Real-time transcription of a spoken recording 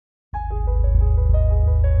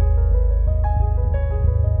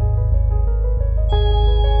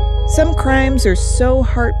Some crimes are so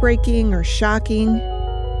heartbreaking or shocking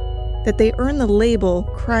that they earn the label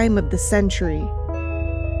Crime of the Century.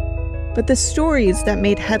 But the stories that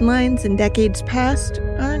made headlines in decades past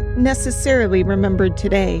aren't necessarily remembered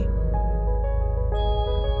today.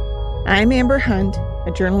 I'm Amber Hunt,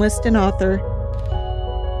 a journalist and author,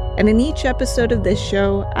 and in each episode of this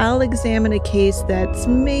show, I'll examine a case that's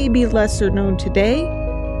maybe lesser known today,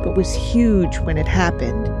 but was huge when it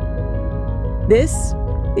happened. This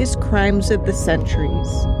is Crimes of the Centuries.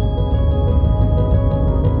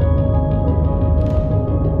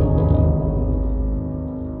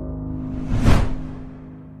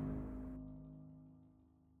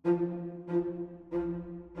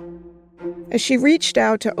 As she reached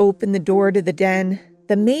out to open the door to the den,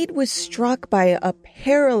 the maid was struck by a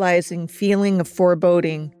paralyzing feeling of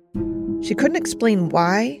foreboding. She couldn't explain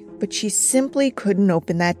why, but she simply couldn't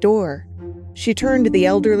open that door. She turned to the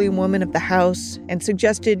elderly woman of the house and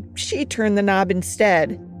suggested she turn the knob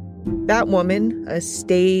instead. That woman, a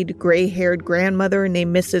staid, gray-haired grandmother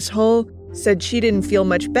named Mrs. Hull, said she didn't feel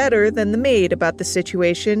much better than the maid about the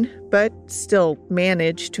situation, but still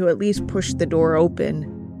managed to at least push the door open.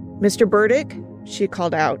 "Mr. Burdick?" she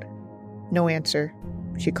called out. No answer.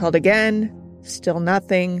 She called again. Still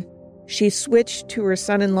nothing. She switched to her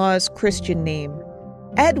son-in-law's Christian name,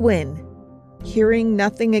 Edwin. Hearing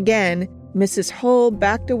nothing again, Mrs. Hull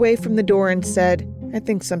backed away from the door and said, "I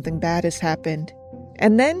think something bad has happened."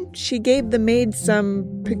 And then she gave the maid some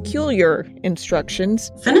peculiar instructions.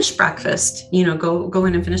 Finish breakfast. Go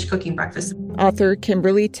in and finish cooking breakfast. Author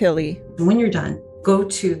Kimberly Tilley. When you're done, go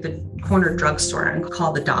to the corner drugstore and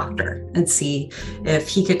call the doctor and see if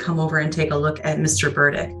he could come over and take a look at Mr.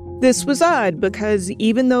 Burdick. This was odd because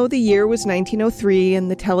even though the year was 1903 and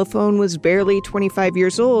the telephone was barely 25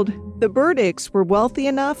 years old, the Burdicks were wealthy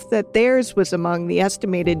enough that theirs was among the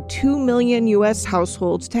estimated 2 million U.S.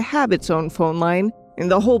 households to have its own phone line.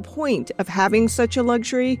 And the whole point of having such a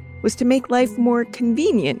luxury was to make life more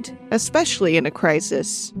convenient, especially in a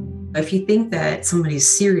crisis. If you think that somebody's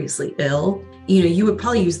seriously ill, you would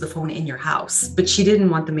probably use the phone in your house. But she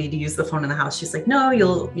didn't want the maid to use the phone in the house. She's like, no,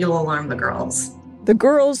 you'll alarm the girls. The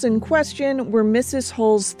girls in question were Mrs.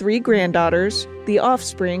 Hull's 3 granddaughters, the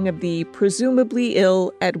offspring of the presumably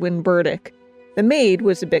ill Edwin Burdick. The maid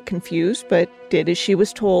was a bit confused, but did as she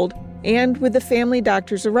was told, and with the family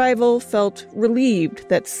doctor's arrival, felt relieved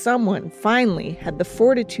that someone finally had the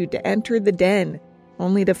fortitude to enter the den,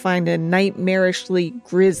 only to find a nightmarishly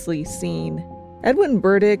grisly scene. Edwin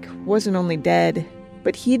Burdick wasn't only dead,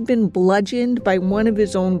 but he'd been bludgeoned by one of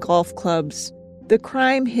his own golf clubs. The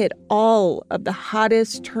crime hit all of the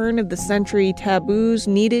hottest turn-of-the-century taboos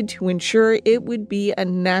needed to ensure it would be a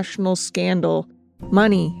national scandal.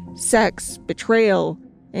 Money, sex, betrayal,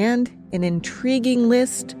 and an intriguing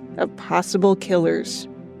list of possible killers.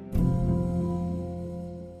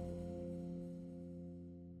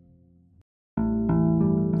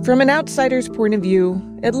 From an outsider's point of view,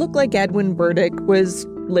 it looked like Edwin Burdick was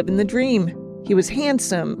living the dream. He was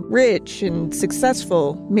handsome, rich, and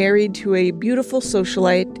successful, married to a beautiful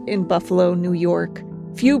socialite in Buffalo, New York.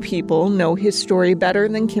 Few people know his story better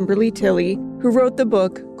than Kimberly Tilley, who wrote the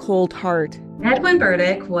book Cold Heart. Edwin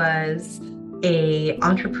Burdick was an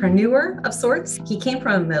entrepreneur of sorts. He came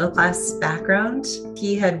from a middle-class background.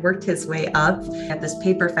 He had worked his way up at this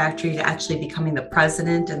paper factory to actually becoming the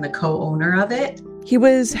president and the co-owner of it. He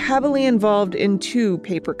was heavily involved in 2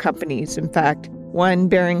 paper companies, in fact, one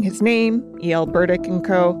bearing his name, E.L. Burdick &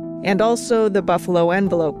 Co., and also the Buffalo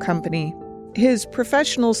Envelope Company. His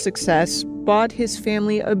professional success bought his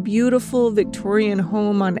family a beautiful Victorian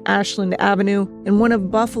home on Ashland Avenue in one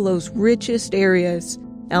of Buffalo's richest areas,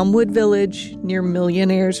 Elmwood Village, near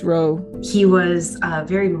Millionaires Row. He was a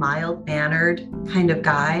very mild-mannered kind of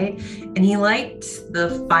guy, and he liked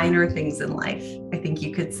the finer things in life, I think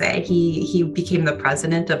you could say. He became the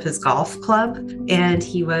president of his golf club, and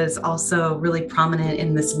he was also really prominent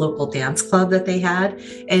in this local dance club that they had,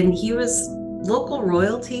 and he was local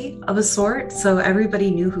royalty of a sort, so everybody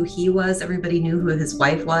knew who he was, everybody knew who his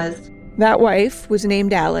wife was. That wife was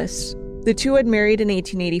named Alice. The 2 had married in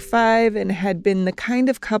 1885 and had been the kind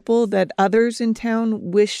of couple that others in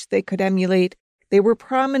town wished they could emulate. They were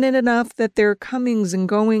prominent enough that their comings and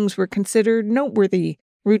goings were considered noteworthy,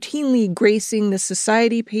 routinely gracing the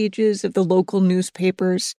society pages of the local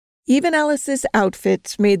newspapers. Even Alice's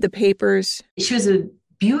outfits made the papers. She was a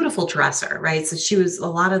beautiful dresser, right? So she was, a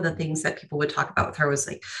lot of the things that people would talk about with her was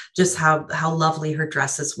like just how lovely her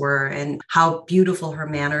dresses were and how beautiful her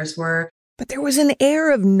manners were. But there was an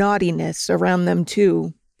air of naughtiness around them,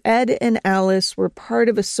 too. Ed and Alice were part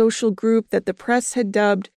of a social group that the press had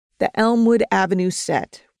dubbed the Elmwood Avenue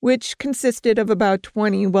Set, which consisted of about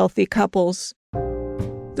 20 wealthy couples.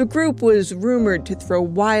 The group was rumored to throw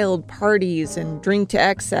wild parties and drink to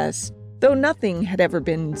excess, though nothing had ever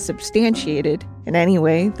been substantiated. In any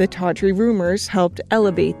way, the tawdry rumors helped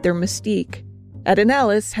elevate their mystique. Ed and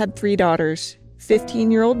Alice had 3 daughters,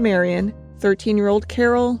 15-year-old Marion, 13-year-old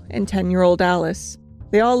Carol, and 10-year-old Alice.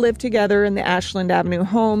 They all lived together in the Ashland Avenue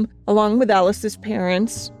home, along with Alice's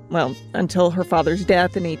parents, well, until her father's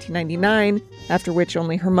death in 1899, after which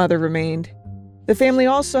only her mother remained. The family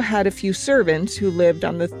also had a few servants who lived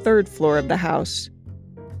on the 3rd floor of the house.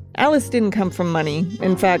 Alice didn't come from money.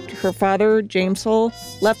 In fact, her father, James Hull,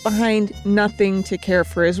 left behind nothing to care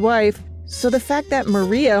for his wife, so the fact that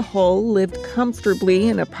Maria Hull lived comfortably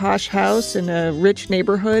in a posh house in a rich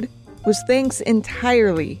neighborhood was thanks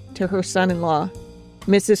entirely to her son-in-law.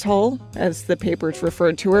 Mrs. Hull, as the papers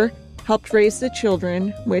referred to her, helped raise the children,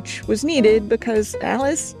 which was needed because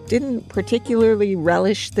Alice didn't particularly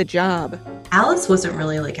relish the job. Alice wasn't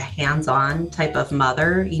really like a hands-on type of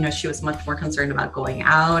mother. She was much more concerned about going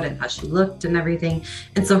out and how she looked and everything.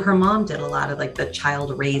 And so her mom did a lot of like the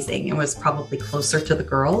child raising and was probably closer to the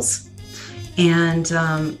girls. And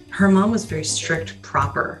her mom was very strict,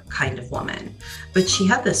 proper kind of woman, but she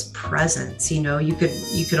had this presence, you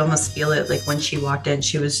could almost feel it. Like when she walked in,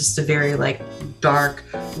 she was just a very like dark,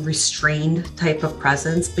 restrained type of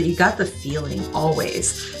presence, but you got the feeling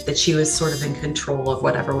always that she was sort of in control of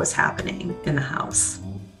whatever was happening in the house.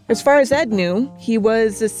 As far as Ed knew, he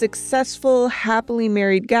was a successful, happily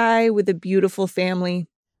married guy with a beautiful family,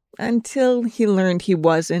 until he learned he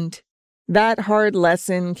wasn't. That hard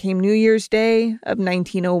lesson came New Year's Day of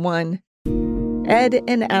 1901. Ed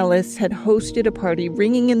and Alice had hosted a party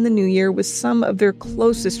ringing in the new year with some of their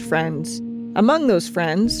closest friends. Among those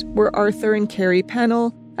friends were Arthur and Carrie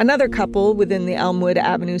Pennell, another couple within the Elmwood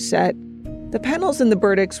Avenue set. The Pennells and the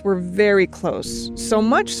Burdicks were very close, so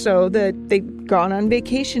much so that they'd gone on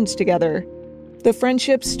vacations together. The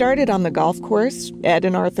friendship started on the golf course. Ed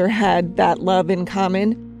and Arthur had that love in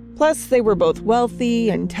common. Plus, they were both wealthy,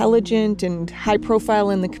 intelligent, and high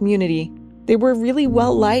profile in the community. They were really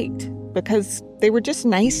well-liked because they were just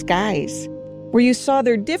nice guys. Where you saw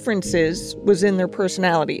their differences was in their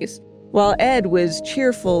personalities. While Ed was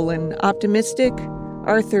cheerful and optimistic,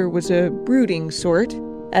 Arthur was a brooding sort.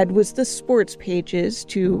 Ed was the sports pages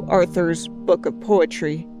to Arthur's book of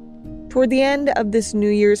poetry. Toward the end of this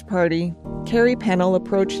New Year's party, Carrie Pennell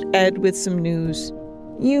approached Ed with some news.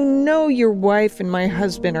 "You know your wife and my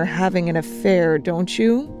husband are having an affair, don't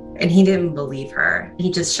you?" And he didn't believe her.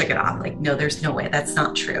 He just shook it off like, no, there's no way. That's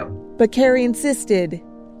not true. But Carrie insisted.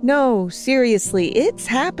 "No, seriously, it's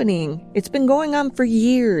happening. It's been going on for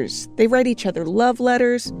years. They write each other love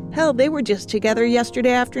letters. Hell, they were just together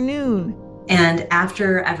yesterday afternoon." And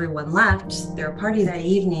after everyone left their party that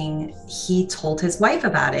evening, he told his wife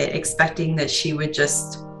about it, expecting that she would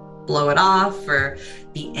just blow it off or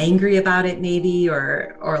be angry about it maybe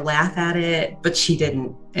or laugh at it, but she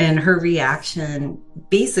didn't. And her reaction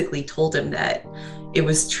basically told him that it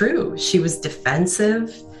was true. She was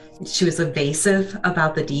defensive. She was evasive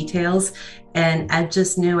about the details. And Ed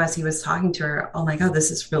just knew as he was talking to her, oh my God,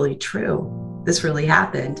 this is really true. This really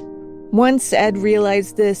happened. Once Ed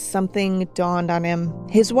realized this, something dawned on him.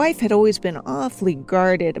 His wife had always been awfully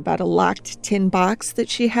guarded about a locked tin box that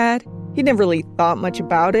she had. He never really thought much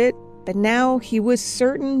about it, but now he was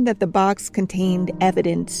certain that the box contained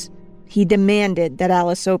evidence. He demanded that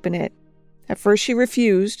Alice open it. At first she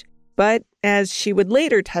refused, but as she would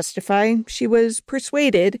later testify, she was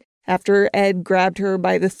persuaded after Ed grabbed her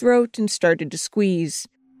by the throat and started to squeeze.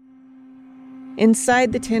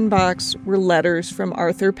 Inside the tin box were letters from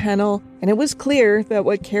Arthur Pennell, and it was clear that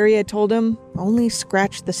what Carrie had told him only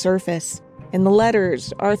scratched the surface. In the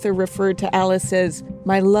letters, Arthur referred to Alice as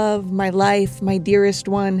my love, my life, my dearest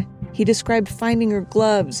one. He described finding her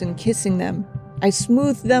gloves and kissing them. I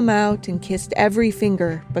smoothed them out and kissed every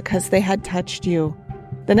finger because they had touched you.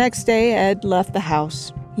 The next day, Ed left the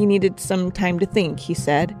house. He needed some time to think, he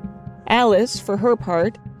said. Alice, for her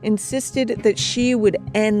part, insisted that she would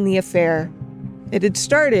end the affair. It had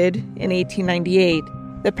started in 1898.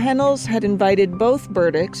 The Pennells had invited both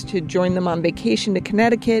Burdicks to join them on vacation to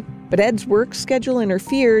Connecticut, but Ed's work schedule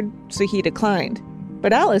interfered, so he declined.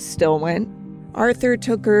 But Alice still went. Arthur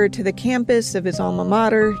took her to the campus of his alma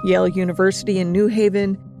mater, Yale University in New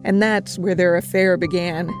Haven, and that's where their affair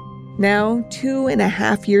began. Now,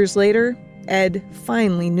 2.5 years later, Ed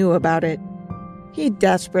finally knew about it. He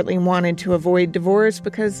desperately wanted to avoid divorce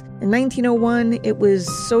because in 1901, it was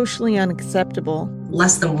socially unacceptable.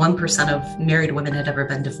 Less than 1% of married women had ever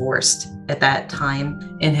been divorced at that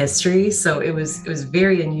time in history. So it was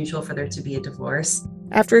very unusual for there to be a divorce.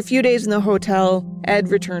 After a few days in the hotel, Ed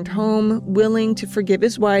returned home, willing to forgive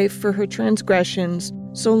his wife for her transgressions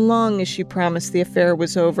so long as she promised the affair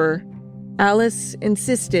was over. Alice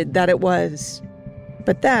insisted that it was.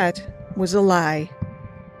 But that was a lie.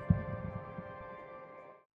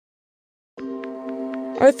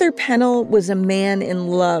 Arthur Pennell was a man in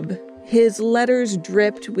love. His letters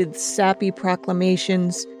dripped with sappy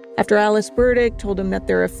proclamations. After Alice Burdick told him that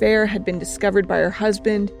their affair had been discovered by her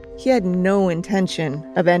husband, he had no intention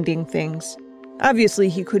of ending things. Obviously,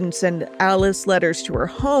 he couldn't send Alice letters to her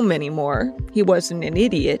home anymore. He wasn't an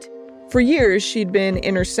idiot. For years, she'd been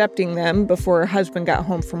intercepting them before her husband got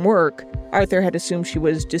home from work. Arthur had assumed she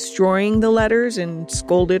was destroying the letters and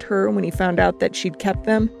scolded her when he found out that she'd kept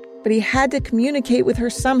them. But he had to communicate with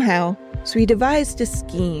her somehow, so he devised a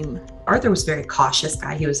scheme. Arthur was a very cautious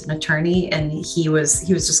guy. He was an attorney, and he was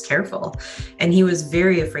just careful. And he was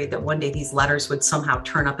very afraid that one day these letters would somehow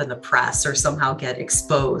turn up in the press or somehow get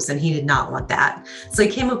exposed, and he did not want that. So he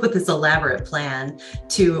came up with this elaborate plan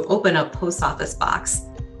to open a post office box,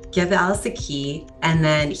 give Alice a key, and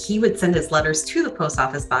then he would send his letters to the post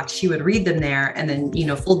office box. She would read them there and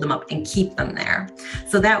then, fold them up and keep them there.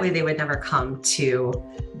 So that way they would never come to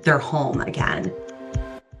their home again.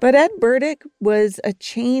 But Ed Burdick was a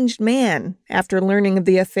changed man after learning of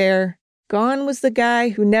the affair. Gone was the guy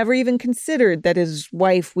who never even considered that his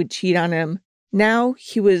wife would cheat on him. Now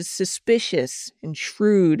he was suspicious and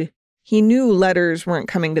shrewd. He knew letters weren't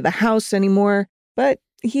coming to the house anymore, but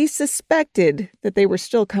he suspected that they were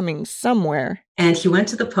still coming somewhere. And he went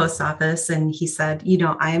to the post office and he said,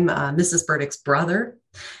 I'm Mrs. Burdick's brother,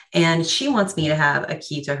 and she wants me to have a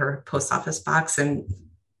key to her post office box. And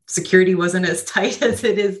security wasn't as tight as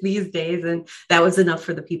it is these days. And that was enough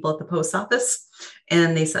for the people at the post office.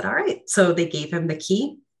 And they said, all right. So they gave him the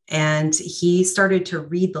key and he started to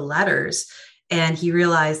read the letters, and he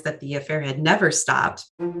realized that the affair had never stopped.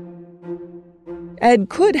 Ed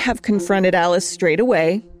could have confronted Alice straight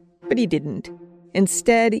away, but he didn't.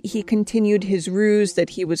 Instead, he continued his ruse that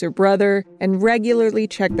he was her brother and regularly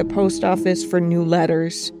checked the post office for new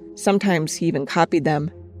letters. Sometimes he even copied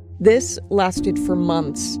them. This lasted for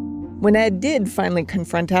months. When Ed did finally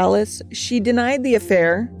confront Alice, she denied the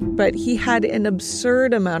affair, but he had an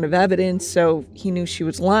absurd amount of evidence, so he knew she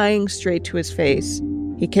was lying straight to his face.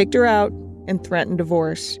 He kicked her out and threatened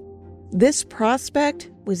divorce. This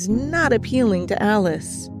prospect was not appealing to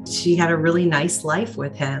Alice. She had a really nice life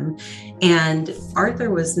with him, and Arthur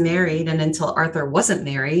was married, and until Arthur wasn't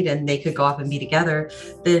married and they could go off and be together,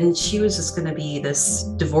 then she was just going to be this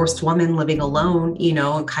divorced woman living alone,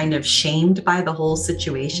 and kind of shamed by the whole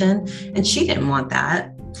situation, and she didn't want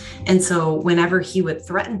that. And so whenever he would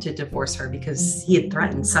threaten to divorce her, because he had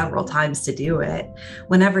threatened several times to do it,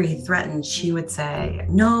 whenever he threatened, she would say,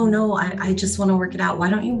 no, I just want to work it out. Why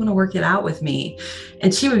don't you want to work it out with me?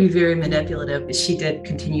 And she would be very manipulative, but she did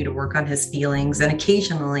continue to work on his feelings and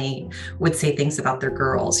occasionally would say things about their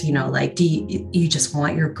girls, like, do you just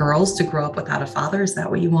want your girls to grow up without a father? Is that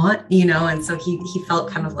what you want? And so he felt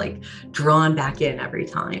kind of like drawn back in every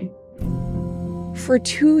time. For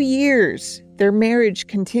 2 years, their marriage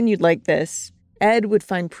continued like this. Ed would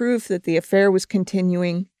find proof that the affair was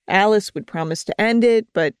continuing. Alice would promise to end it,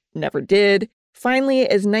 but never did. Finally,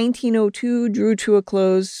 as 1902 drew to a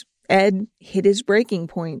close, Ed hit his breaking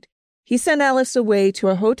point. He sent Alice away to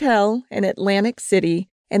a hotel in Atlantic City,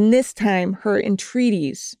 and this time her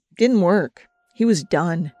entreaties didn't work. He was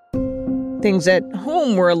done. Things at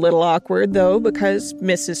home were a little awkward, though, because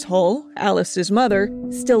Mrs. Hull, Alice's mother,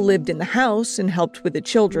 still lived in the house and helped with the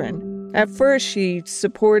children. At first, she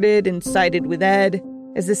supported and sided with Ed.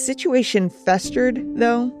 As the situation festered,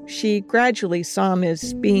 though, she gradually saw him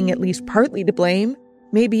as being at least partly to blame.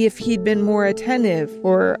 Maybe if he'd been more attentive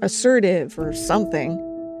or assertive or something.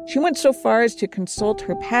 She went so far as to consult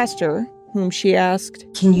her pastor, whom she asked,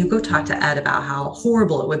 can you go talk to Ed about how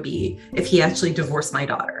horrible it would be if he actually divorced my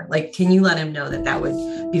daughter? Like, can you let him know that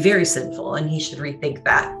would be very sinful and he should rethink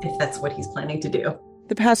that if that's what he's planning to do?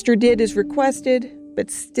 The pastor did as requested, but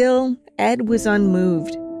still, Ed was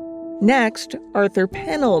unmoved. Next, Arthur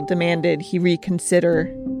Pennell demanded he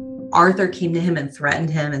reconsider. Arthur came to him and threatened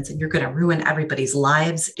him and said, you're going to ruin everybody's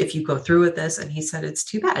lives if you go through with this. And he said, it's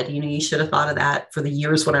too bad. You should have thought of that for the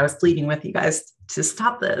years when I was pleading with you guys to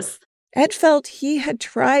stop this. Ed felt he had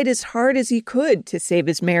tried as hard as he could to save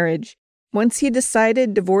his marriage. Once he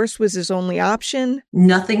decided divorce was his only option,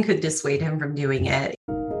 nothing could dissuade him from doing it.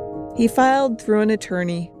 He filed through an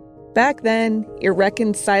attorney. Back then,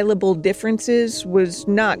 irreconcilable differences was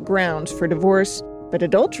not grounds for divorce, but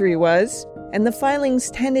adultery was, and the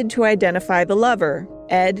filings tended to identify the lover.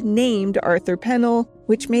 Ed named Arthur Pennell,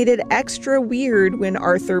 which made it extra weird when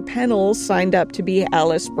Arthur Pennell signed up to be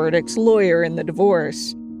Alice Burdick's lawyer in the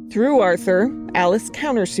divorce. Through Arthur, Alice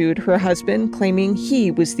countersued her husband, claiming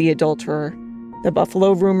he was the adulterer. The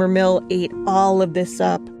Buffalo rumor mill ate all of this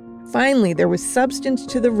up. Finally, there was substance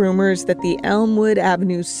to the rumors that the Elmwood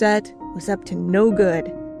Avenue set was up to no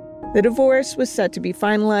good. The divorce was set to be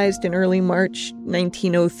finalized in early March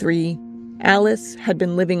 1903. Alice had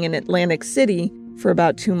been living in Atlantic City for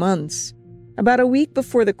about 2 months. About a week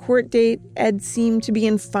before the court date, Ed seemed to be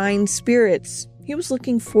in fine spirits. He was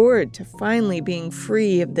looking forward to finally being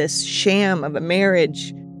free of this sham of a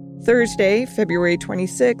marriage. Thursday, February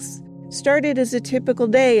 26th, started as a typical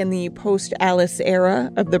day in the post-Alice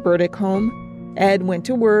era of the Burdick home. Ed went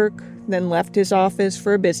to work, then left his office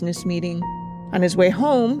for a business meeting. On his way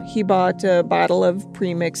home, he bought a bottle of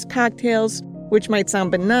pre-mixed cocktails, which might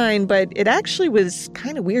sound benign, but it actually was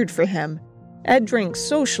kind of weird for him. Ed drank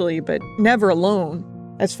socially, but never alone.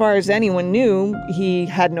 As far as anyone knew, he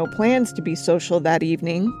had no plans to be social that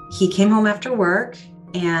evening. He came home after work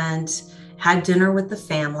and had dinner with the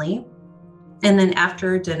family. And then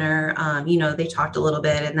after dinner, they talked a little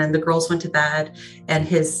bit, and then the girls went to bed, and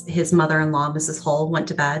his mother-in-law, Mrs. Hull, went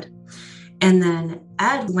to bed. And then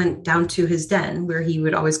Ed went down to his den where he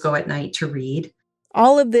would always go at night to read.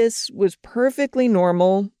 All of this was perfectly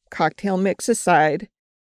normal, cocktail mix aside.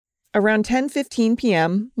 Around 10:15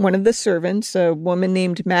 p.m., one of the servants, a woman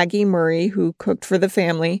named Maggie Murray, who cooked for the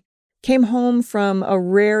family, came home from a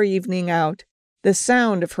rare evening out. The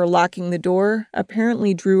sound of her locking the door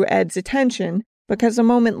apparently drew Ed's attention because a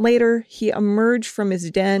moment later, he emerged from his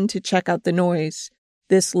den to check out the noise.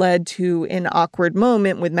 This led to an awkward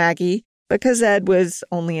moment with Maggie because Ed was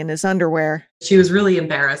only in his underwear. She was really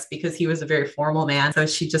embarrassed because he was a very formal man. So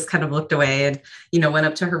she just kind of looked away and, went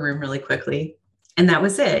up to her room really quickly. And that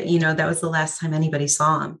was it. That was the last time anybody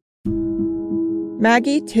saw him.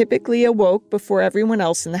 Maggie typically awoke before everyone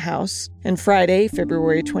else in the house, and Friday,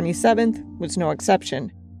 February 27th, was no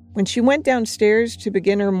exception. When she went downstairs to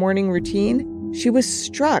begin her morning routine, she was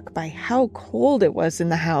struck by how cold it was in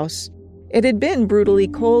the house. It had been brutally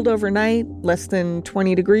cold overnight, less than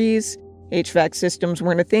 20 degrees. HVAC systems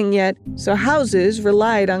weren't a thing yet, so houses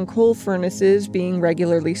relied on coal furnaces being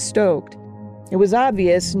regularly stoked. It was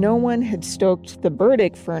obvious no one had stoked the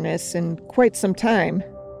Burdick furnace in quite some time.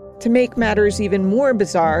 To make matters even more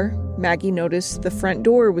bizarre, Maggie noticed the front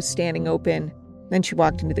door was standing open. Then she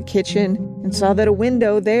walked into the kitchen and saw that a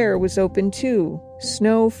window there was open too,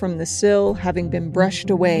 snow from the sill having been brushed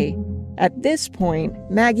away. At this point,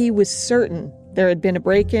 Maggie was certain there had been a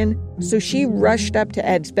break-in, so she rushed up to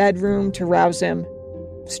Ed's bedroom to rouse him.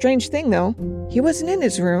 Strange thing, though, he wasn't in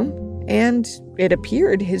his room, and it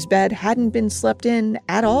appeared his bed hadn't been slept in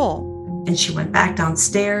at all. And she went back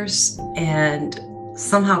downstairs and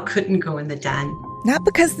somehow couldn't go in the den. Not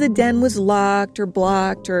because the den was locked or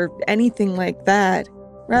blocked or anything like that.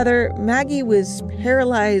 Rather, Maggie was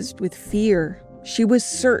paralyzed with fear. She was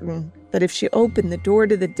certain that if she opened the door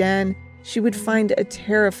to the den, she would find a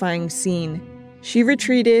terrifying scene. She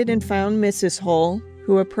retreated and found Mrs. Hull,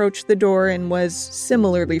 who approached the door and was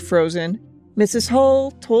similarly frozen. Mrs.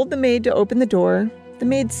 Hull told the maid to open the door. The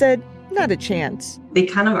maid said, "Not a chance." They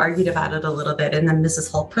kind of argued about it a little bit, and then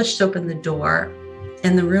Mrs. Hull pushed open the door,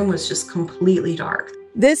 and the room was just completely dark.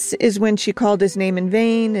 This is when she called his name in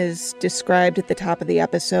vain, as described at the top of the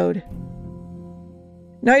episode.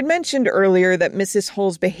 Now, I'd mentioned earlier that Mrs.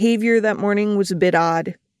 Hull's behavior that morning was a bit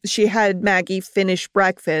odd. She had Maggie finish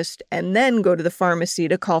breakfast and then go to the pharmacy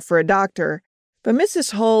to call for a doctor. But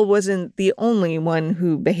Mrs. Hull wasn't the only one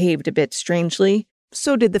who behaved a bit strangely.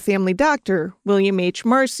 So did the family doctor, William H.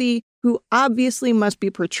 Marcy, who obviously must be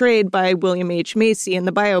portrayed by William H. Macy in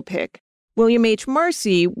the biopic. William H.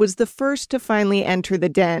 Marcy was the first to finally enter the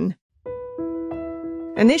den.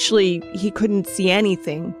 Initially, he couldn't see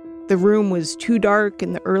anything. The room was too dark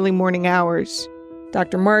in the early morning hours.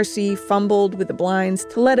 Dr. Marcy fumbled with the blinds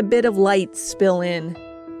to let a bit of light spill in.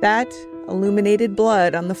 That illuminated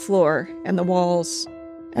blood on the floor and the walls.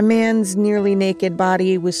 A man's nearly naked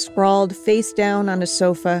body was sprawled face down on a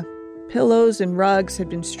sofa. Pillows and rugs had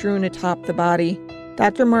been strewn atop the body.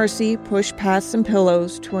 Dr. Marcy pushed past some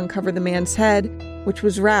pillows to uncover the man's head, which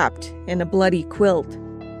was wrapped in a bloody quilt.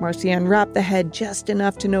 Marcy unwrapped the head just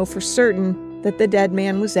enough to know for certain that the dead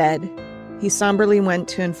man was Ed. He somberly went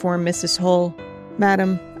to inform Mrs. Hull,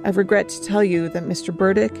 "Madam, I regret to tell you that Mr.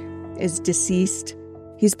 Burdick is deceased.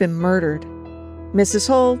 He's been murdered." Mrs.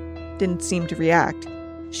 Hull didn't seem to react.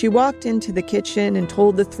 She walked into the kitchen and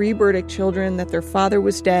told the 3 Burdick children that their father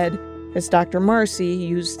was dead, as Dr. Marcy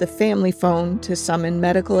used the family phone to summon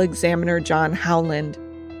medical examiner John Howland.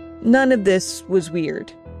 None of this was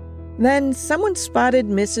weird. Then someone spotted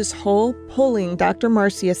Mrs. Hull pulling Dr.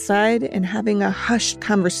 Marcy aside and having a hushed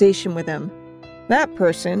conversation with him. That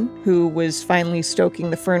person, who was finally stoking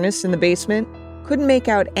the furnace in the basement, couldn't make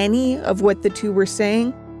out any of what the two were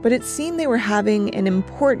saying, but it seemed they were having an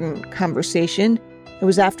important conversation. It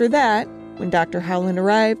was after that, when Dr. Howland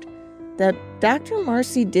arrived, that Dr.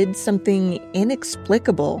 Marcy did something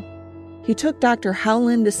inexplicable. He took Dr.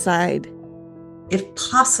 Howland aside. If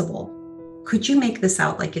possible, could you make this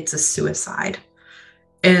out like it's a suicide?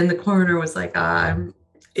 And the coroner was like,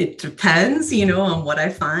 it depends, on what I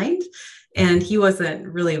find. And he wasn't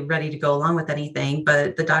really ready to go along with anything.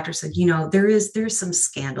 But the doctor said, there's some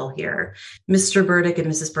scandal here. Mr. Burdick and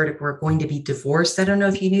Mrs. Burdick were going to be divorced. I don't know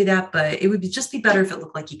if you knew that, but it would just be better if it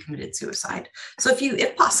looked like he committed suicide. So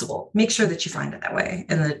if possible, make sure that you find it that way.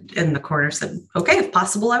 And the coroner said, okay, if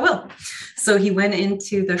possible, I will. So he went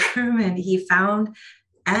into the room and he found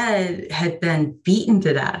Ed had been beaten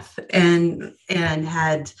to death and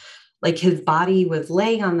had, like, his body was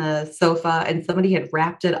laying on the sofa and somebody had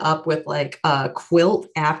wrapped it up with like a quilt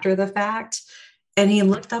after the fact. And he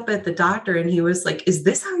looked up at the doctor and he was like, is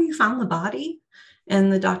this how you found the body?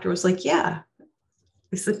 And the doctor was like, yeah.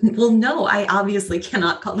 He said, well, no, I obviously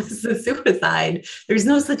cannot call this a suicide. There's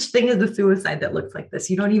no such thing as a suicide that looks like this.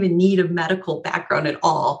 You don't even need a medical background at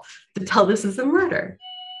all to tell this is a murder.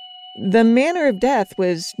 The manner of death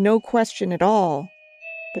was no question at all.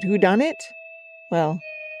 But who done it? Well,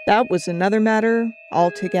 that was another matter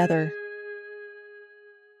altogether.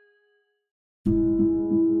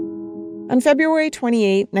 On February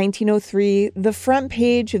 28, 1903, the front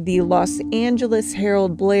page of the Los Angeles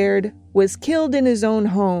Herald blared, "Was killed in his own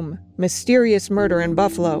home. Mysterious murder in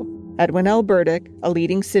Buffalo. Edwin L. Burdick, a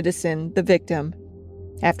leading citizen, the victim."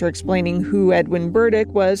 After explaining who Edwin Burdick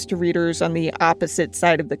was to readers on the opposite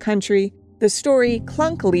side of the country, the story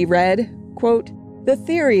clunkily read, quote, "The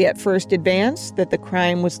theory at first advanced that the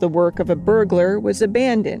crime was the work of a burglar was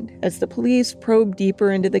abandoned as the police probed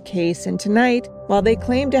deeper into the case, and tonight, while they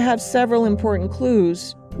claim to have several important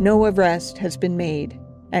clues, no arrest has been made."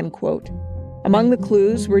 End quote. Among the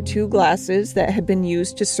clues were 2 glasses that had been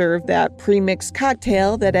used to serve that pre-mixed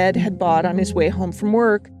cocktail that Ed had bought on his way home from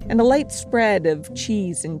work, and a light spread of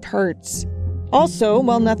cheese and tarts. Also,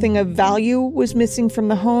 while nothing of value was missing from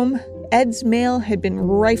the home, Ed's mail had been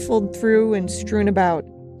rifled through and strewn about.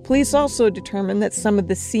 Police also determined that some of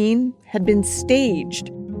the scene had been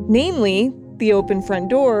staged, namely the open front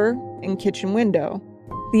door and kitchen window.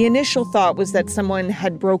 The initial thought was that someone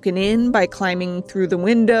had broken in by climbing through the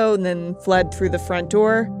window and then fled through the front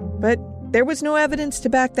door, but there was no evidence to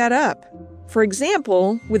back that up. For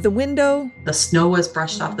example, with the window, the snow was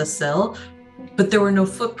brushed off the sill, but there were no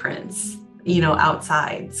footprints,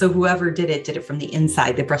 outside. So whoever did it from the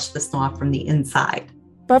inside. They brushed the snow off from the inside.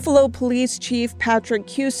 Buffalo Police Chief Patrick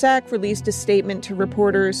Cusack released a statement to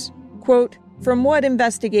reporters, quote, "From what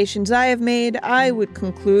investigations I have made, I would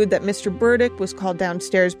conclude that Mr. Burdick was called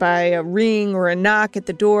downstairs by a ring or a knock at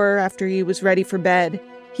the door after he was ready for bed.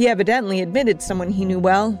 He evidently admitted someone he knew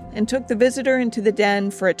well and took the visitor into the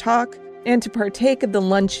den for a talk and to partake of the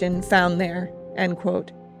luncheon found there." End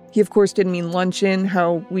quote. He, of course, didn't mean luncheon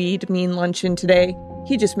how we'd mean luncheon today.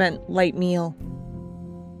 He just meant light meal.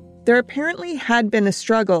 There apparently had been a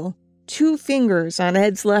struggle. 2 fingers on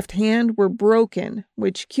Ed's left hand were broken,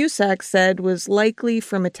 which Cusack said was likely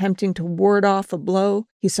from attempting to ward off a blow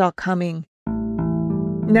he saw coming.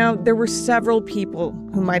 Now, there were several people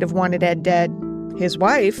who might have wanted Ed dead. His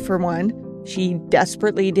wife, for one. She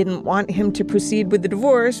desperately didn't want him to proceed with the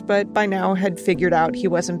divorce, but by now had figured out he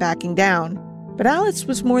wasn't backing down. But Alice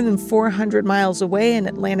was more than 400 miles away in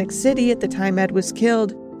Atlantic City at the time Ed was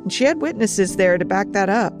killed, and she had witnesses there to back that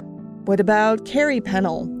up. What about Carrie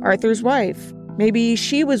Pennell, Arthur's wife? Maybe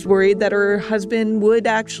she was worried that her husband would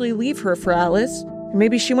actually leave her for Alice.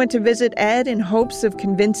 Maybe she went to visit Ed in hopes of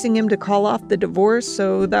convincing him to call off the divorce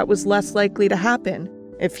so that was less likely to happen.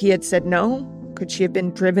 If he had said no, could she have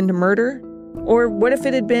been driven to murder? Or what if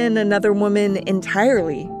it had been another woman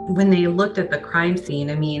entirely? When they looked at the crime scene,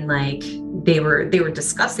 they were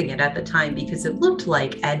discussing it at the time because it looked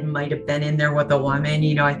like Ed might have been in there with a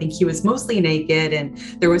woman. I think he was mostly naked and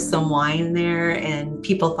there was some wine there, and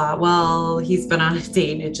people thought, well, he's been on a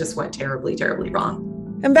date and it just went terribly, terribly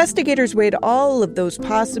wrong. Investigators weighed all of those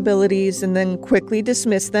possibilities and then quickly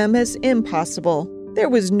dismissed them as impossible. There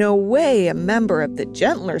was no way a member of the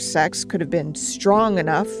gentler sex could have been strong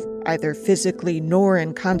enough, either physically nor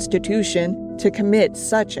in constitution, to commit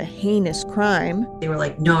such a heinous crime. They were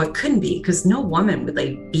like, no, it couldn't be, because no woman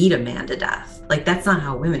would beat a man to death. That's not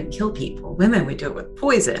how women kill people. Women would do it with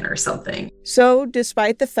poison or something. So,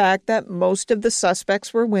 despite the fact that most of the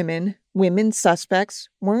suspects were women, women suspects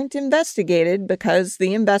weren't investigated because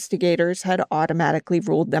the investigators had automatically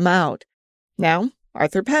ruled them out. Now,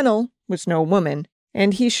 Arthur Pennell was no woman,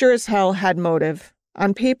 and he sure as hell had motive.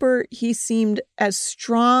 On paper, he seemed as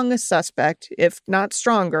strong a suspect, if not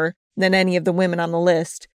stronger, than any of the women on the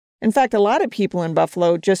list. In fact, a lot of people in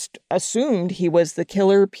Buffalo just assumed he was the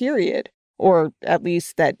killer, period. Or at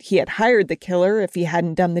least that he had hired the killer if he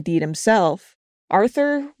hadn't done the deed himself.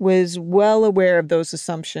 Arthur was well aware of those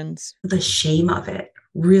assumptions. The shame of it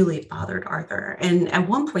really bothered Arthur. And at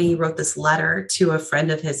one point, he wrote this letter to a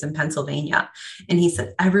friend of his in Pennsylvania. And he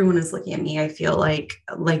said, everyone is looking at me. I feel like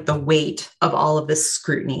the weight of all of this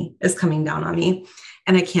scrutiny is coming down on me.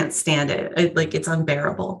 And I can't stand it. It's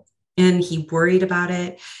unbearable. And he worried about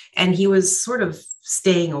it. And he was sort of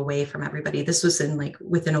staying away from everybody. This was in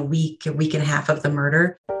within a week and a half of the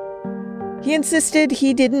murder. He insisted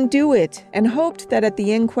he didn't do it and hoped that at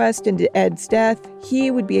the inquest into Ed's death, he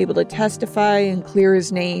would be able to testify and clear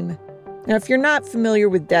his name. Now, if you're not familiar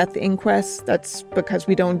with death inquests, that's because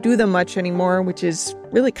we don't do them much anymore, which is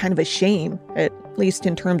really kind of a shame, at least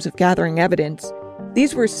in terms of gathering evidence.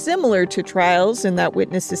 These were similar to trials in that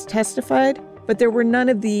witnesses testified, but there were none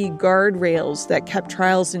of the guardrails that kept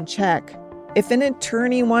trials in check. If an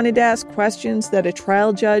attorney wanted to ask questions that a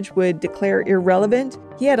trial judge would declare irrelevant,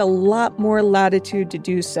 he had a lot more latitude to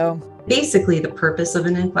do so. Basically, the purpose of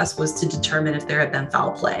an inquest was to determine if there had been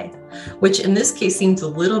foul play, which in this case seems a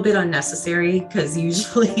little bit unnecessary because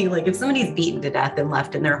usually, if somebody's beaten to death and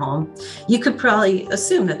left in their home, you could probably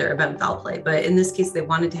assume that there had been foul play. But in this case, they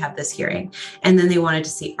wanted to have this hearing. And then they wanted to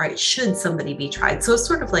see, all right, should somebody be tried? So it's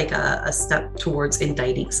sort of like a step towards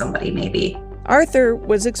indicting somebody, maybe. Arthur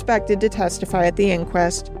was expected to testify at the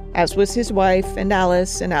inquest, as was his wife and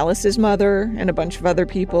Alice's mother, and a bunch of other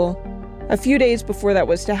people. A few days before that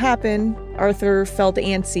was to happen, Arthur felt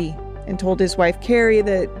antsy and told his wife Carrie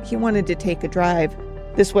that he wanted to take a drive.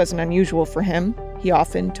 This wasn't unusual for him. He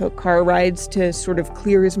often took car rides to sort of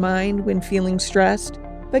clear his mind when feeling stressed.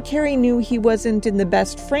 But Carrie knew he wasn't in the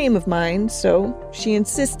best frame of mind, so she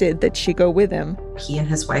insisted that she go with him. He and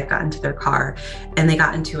his wife got into their car, and they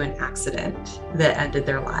got into an accident that ended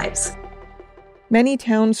their lives. Many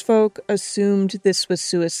townsfolk assumed this was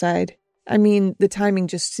suicide. I mean, the timing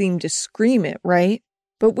just seemed to scream it, right?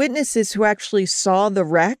 But witnesses who actually saw the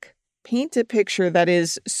wreck paint a picture that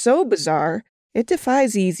is so bizarre, it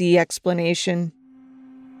defies easy explanation.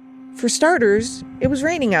 For starters, it was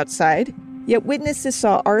raining outside. Yet witnesses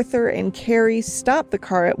saw Arthur and Carrie stop the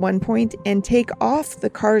car at one point and take off the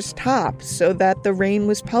car's top so that the rain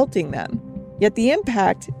was pelting them. Yet the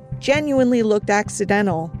impact genuinely looked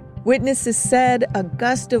accidental. Witnesses said a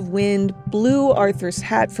gust of wind blew Arthur's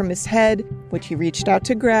hat from his head, which he reached out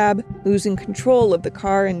to grab, losing control of the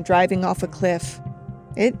car and driving off a cliff.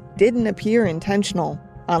 It didn't appear intentional,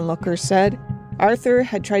 onlookers said. Arthur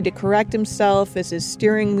had tried to correct himself as his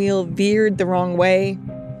steering wheel veered the wrong way,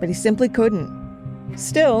 but he simply couldn't.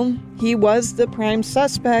 Still, he was the prime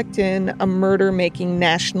suspect in a murder making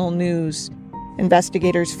national news.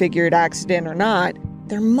 Investigators figured, accident or not,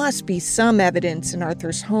 there must be some evidence in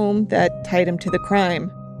Arthur's home that tied him to the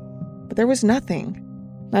crime. But there was nothing.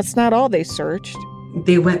 That's not all they searched.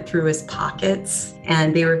 They went through his pockets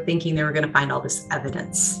and they were thinking they were going to find all this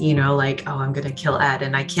evidence, I'm going to kill Ed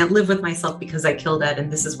and I can't live with myself because I killed Ed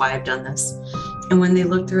and this is why I've done this. And when they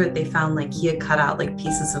looked through it, they found he had cut out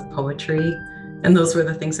pieces of poetry and those were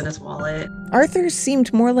the things in his wallet. Arthur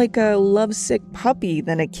seemed more like a lovesick puppy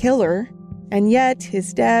than a killer. And yet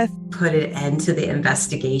his death put an end to the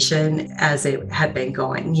investigation as it had been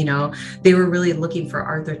going. They were really looking for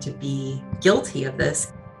Arthur to be guilty of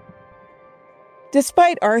this.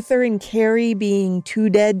 Despite Arthur and Carrie being too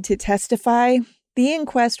dead to testify, the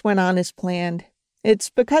inquest went on as planned. It's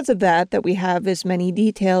because of that we have as many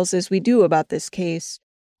details as we do about this case.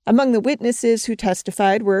 Among the witnesses who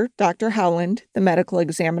testified were Dr. Howland, the medical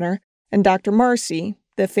examiner, and Dr. Marcy,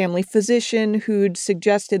 the family physician who'd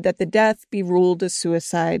suggested that the death be ruled as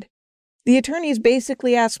suicide. The attorneys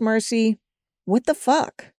basically asked Marcy, "What the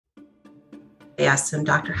fuck?" They asked him,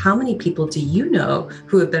 "Doctor, how many people do you know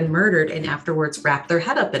who have been murdered and afterwards wrapped their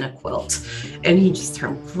head up in a quilt?" And he just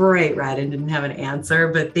turned bright red and didn't have an answer,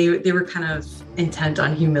 but they were kind of intent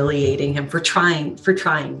on humiliating him for trying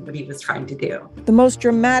what he was trying to do. The most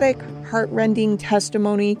dramatic, heartrending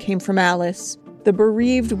testimony came from Alice, the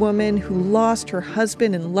bereaved woman who lost her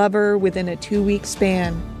husband and lover within a 2-week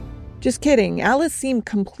span. Just kidding. Alice seemed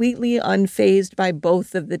completely unfazed by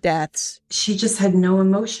both of the deaths. She just had no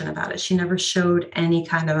emotion about it. She never showed any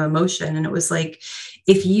kind of emotion. And it was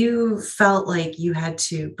if you felt like you had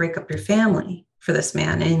to break up your family for this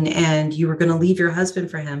man and you were going to leave your husband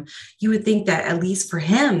for him, you would think that at least for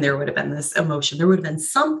him, there would have been this emotion. There would have been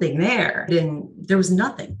something there. And there was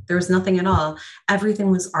nothing. There was nothing at all. Everything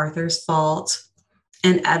was Arthur's fault.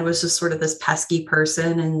 And Ed was just sort of this pesky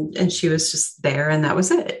person and she was just there and that was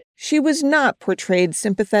it. She was not portrayed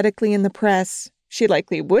sympathetically in the press. She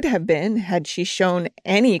likely would have been had she shown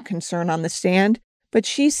any concern on the stand. But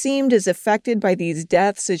she seemed as affected by these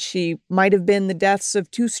deaths as she might have been the deaths of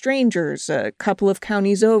two strangers a couple of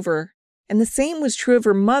counties over. And the same was true of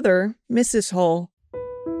her mother, Mrs. Hull.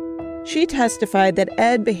 She testified that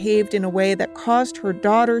Ed behaved in a way that caused her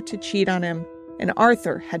daughter to cheat on him, and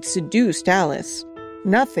Arthur had seduced Alice.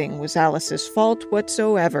 Nothing was Alice's fault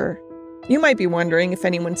whatsoever. You might be wondering if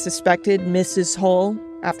anyone suspected Mrs. Hull.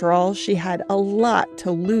 After all, she had a lot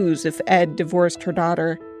to lose if Ed divorced her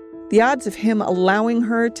daughter. The odds of him allowing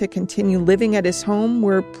her to continue living at his home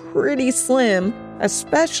were pretty slim,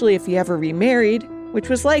 especially if he ever remarried, which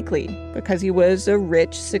was likely because he was a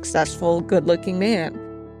rich, successful, good-looking man.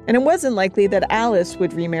 And it wasn't likely that Alice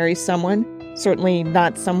would remarry someone, certainly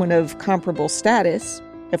not someone of comparable status.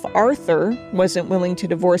 If Arthur wasn't willing to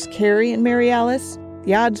divorce Carrie and marry Alice,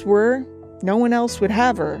 the odds were no one else would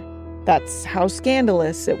have her. That's how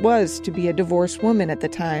scandalous it was to be a divorced woman at the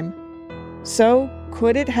time. So,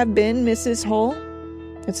 could it have been Mrs. Hull?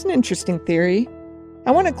 It's an interesting theory.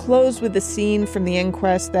 I want to close with a scene from the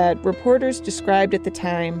inquest that reporters described at the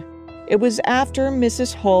time. It was after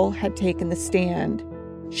Mrs. Hull had taken the stand.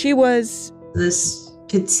 She was this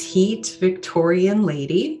petite Victorian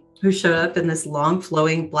lady who showed up in this long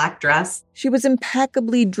flowing black dress. She was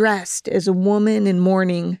impeccably dressed as a woman in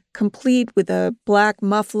mourning, complete with a black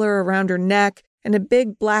muffler around her neck and a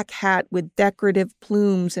big black hat with decorative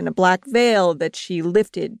plumes and a black veil that she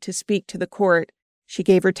lifted to speak to the court. She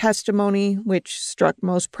gave her testimony, which struck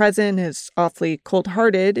most present as awfully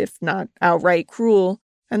cold-hearted, if not outright cruel,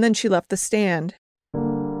 and then she left the stand.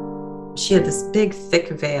 She had this big, thick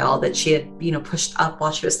veil that she had, pushed up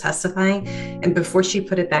while she was testifying. And before she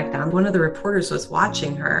put it back down, one of the reporters was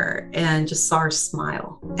watching her and just saw her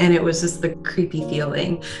smile. And it was just the creepy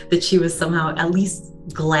feeling that she was somehow at least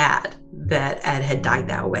glad that Ed had died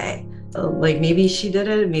that way. Like maybe she did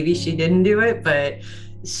it, maybe she didn't do it, but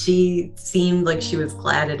she seemed like she was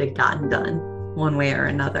glad it had gotten done one way or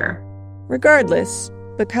another. Regardless,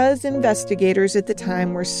 because investigators at the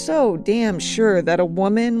time were so damn sure that a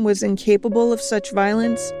woman was incapable of such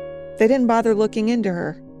violence, they didn't bother looking into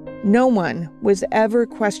her. No one was ever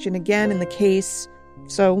questioned again in the case,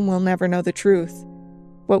 so we'll never know the truth.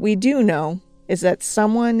 What we do know is that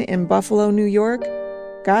someone in Buffalo, New York,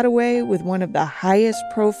 got away with one of the highest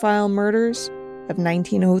profile murders of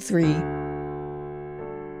 1903.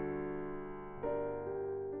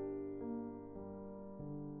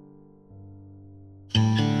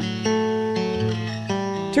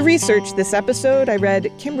 To research this episode, I read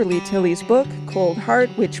Kimberly Tilley's book, Cold Heart,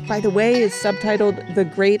 which, by the way, is subtitled The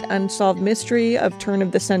Great Unsolved Mystery of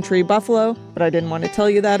Turn-of-the-Century Buffalo, but I didn't want to tell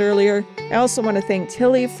you that earlier. I also want to thank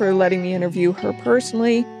Tilley for letting me interview her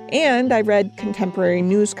personally, and I read contemporary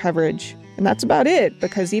news coverage. And that's about it,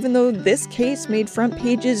 because even though this case made front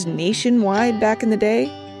pages nationwide back in the day,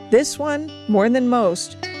 this one, more than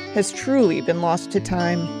most, has truly been lost to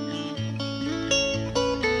time.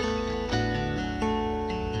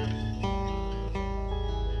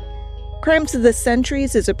 Crimes of the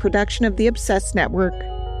Centuries is a production of the Obsessed Network.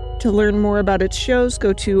 To learn more about its shows,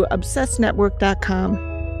 go to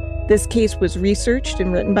obsessednetwork.com. This case was researched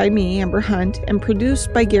and written by me, Amber Hunt, and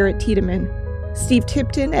produced by Garrett Tiedemann. Steve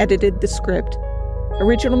Tipton edited the script.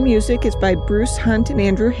 Original music is by Bruce Hunt and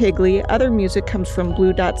Andrew Higley. Other music comes from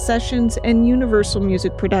Blue Dot Sessions and Universal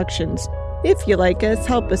Music Productions. If you like us,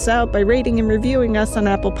 help us out by rating and reviewing us on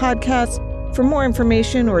Apple Podcasts. For more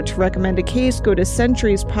information or to recommend a case, go to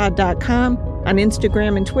centuriespod.com. On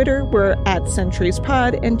Instagram and Twitter, we're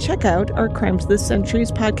 @centuriespod, and check out our Crimes of the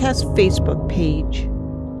Centuries podcast Facebook page.